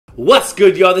What's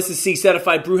good, y'all? This is C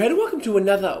Certified Brewhead, and welcome to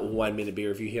another 1 minute beer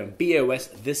review here on BAOS.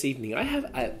 This evening, I have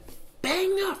a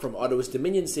banger from Ottawa's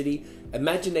Dominion City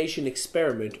Imagination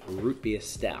Experiment Root Beer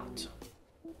Stout.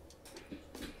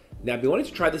 Now, I've been wanting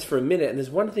to try this for a minute, and there's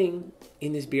one thing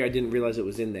in this beer I didn't realize it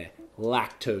was in there.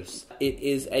 Lactose. It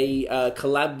is a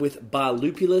collab with Bar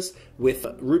Lupulus with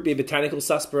root beer, botanical,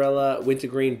 sarsaparilla,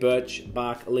 wintergreen, birch,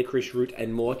 bark, licorice root,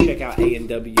 and more. Check out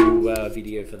A&W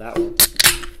video for that one.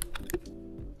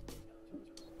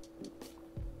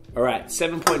 Alright,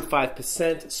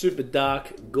 7.5%, super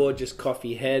dark, gorgeous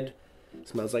coffee head.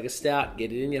 Smells like a stout,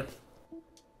 get it in ya.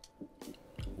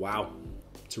 Wow,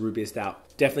 it's a root beer stout.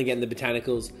 Definitely getting the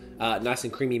botanicals, nice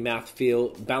and creamy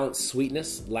mouthfeel, balanced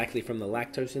sweetness, likely from the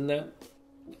lactose in there.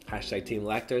 Hashtag Team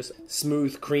Lactose.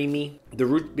 Smooth, creamy. The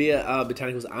root beer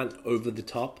botanicals aren't over the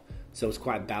top, so it's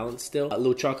quite balanced still. A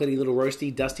little chocolatey, little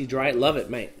roasty, dusty, dry. Love it,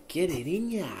 mate. Get it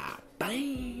in ya.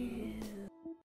 Bang!